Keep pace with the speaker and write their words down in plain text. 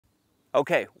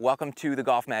Okay, welcome to the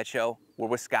Golf Mat Show. We're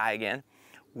with Sky again.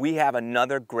 We have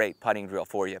another great putting drill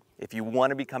for you. If you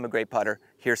want to become a great putter,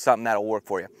 here's something that'll work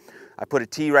for you. I put a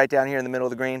tee right down here in the middle of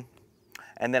the green,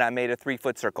 and then I made a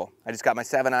 3-foot circle. I just got my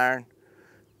 7-iron,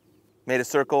 made a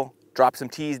circle, dropped some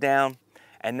tees down,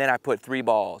 and then I put 3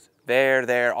 balls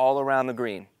there, all around the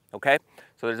green, okay?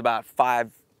 So there's about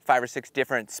five or six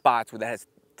different spots where that has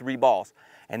 3 balls.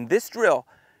 And this drill,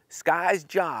 Sky's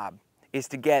job is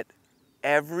to get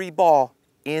every ball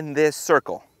in this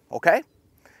circle, okay?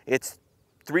 It's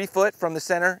 3 foot from the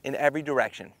center in every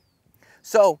direction.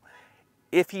 So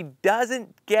if he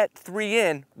doesn't get 3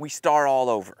 in, we start all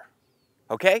over,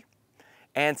 okay?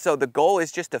 And so the goal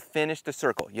is just to finish the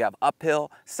circle. You have uphill,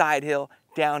 side hill,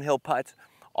 downhill putts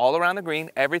all around the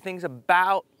green. Everything's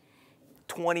about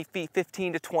 20 feet,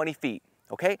 15 to 20 feet,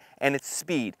 okay? And it's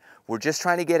speed. We're just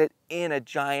trying to get it in a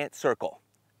giant circle.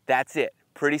 That's it.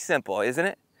 Pretty simple, isn't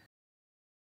it?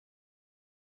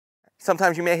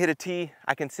 Sometimes you may hit a tee.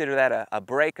 I consider that a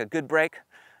break, a good break.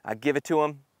 I give it to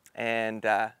him and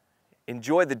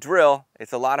enjoy the drill.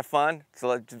 It's a lot of fun.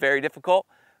 It's very difficult,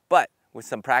 but with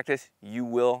some practice, you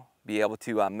will be able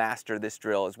to master this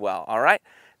drill as well. All right?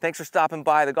 Thanks for stopping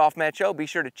by the Golf Mat Show. Be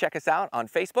sure to check us out on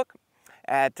Facebook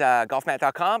at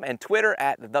golfmat.com and Twitter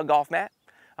at @thegolfmat.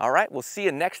 All right, we'll see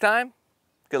you next time.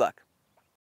 Good luck.